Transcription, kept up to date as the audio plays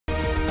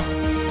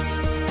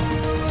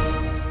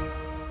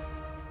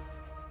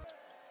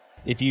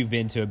If you've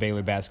been to a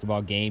Baylor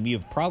basketball game, you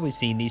have probably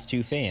seen these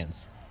two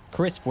fans.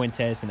 Chris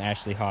Fuentes and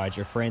Ashley Hodge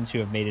are friends who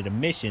have made it a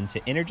mission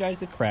to energize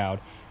the crowd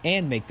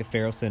and make the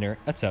Farrell Center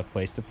a tough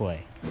place to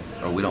play.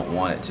 We don't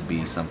want it to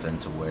be something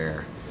to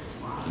where,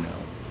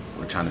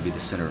 we're trying to be the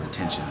center of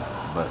attention,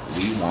 but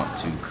we want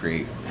to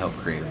help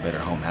create a better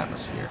home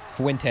atmosphere.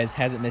 Fuentes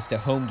hasn't missed a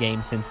home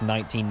game since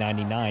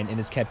 1999 and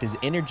has kept his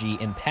energy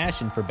and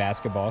passion for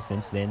basketball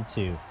since then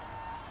too.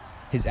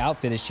 His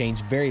outfit has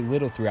changed very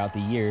little throughout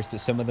the years, but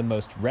some of the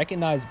most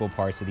recognizable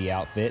parts of the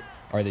outfit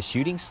are the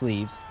shooting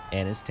sleeves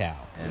and his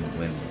towel. And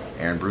when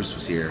Aaron Bruce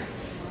was here,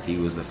 he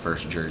was the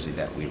first jersey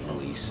that we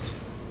released.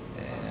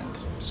 And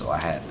so I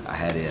had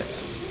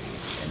it.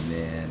 And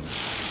then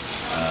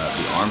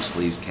the arm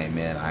sleeves came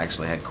in. I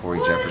actually had Corey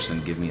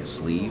Jefferson give me a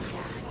sleeve,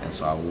 and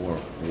so I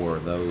wore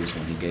those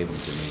when he gave them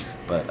to me.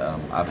 But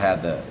I've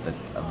had a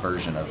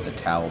version of the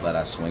towel that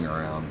I swing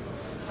around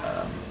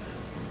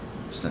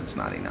since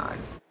 '99.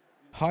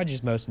 Hodge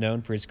is most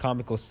known for his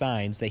comical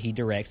signs that he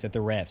directs at the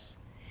refs.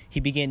 He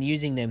began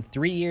using them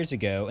 3 years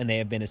ago, and they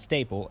have been a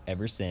staple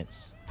ever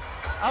since.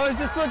 I was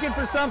just looking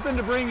for something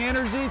to bring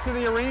energy to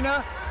the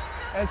arena,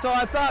 and so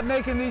I thought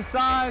making these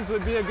signs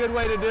would be a good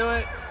way to do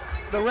it.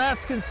 The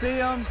refs can see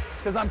them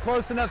because I'm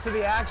close enough to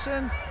the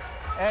action,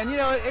 and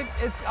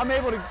I'm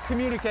able to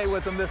communicate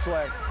with them this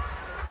way.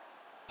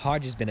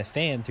 Hodge has been a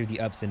fan through the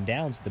ups and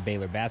downs of the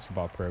Baylor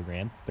basketball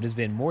program, but has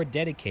been more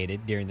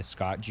dedicated during the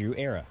Scott Drew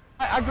era.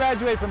 I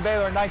graduated from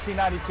Baylor in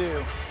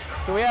 1992,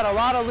 so we had a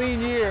lot of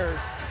lean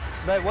years,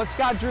 but what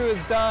Scott Drew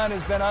has done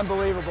has been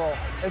unbelievable.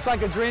 It's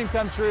like a dream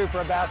come true for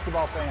a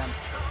basketball fan.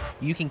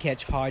 You can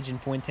catch Hodge and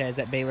Fuentes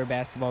at Baylor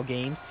basketball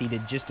games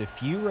seated just a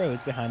few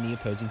rows behind the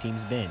opposing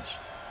team's bench.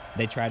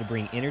 They try to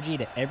bring energy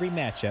to every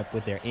matchup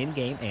with their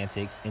in-game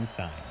antics and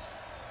signs.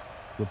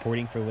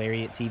 Reporting for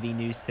Lariat TV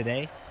News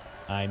Today,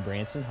 I'm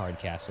Branson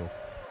Hardcastle.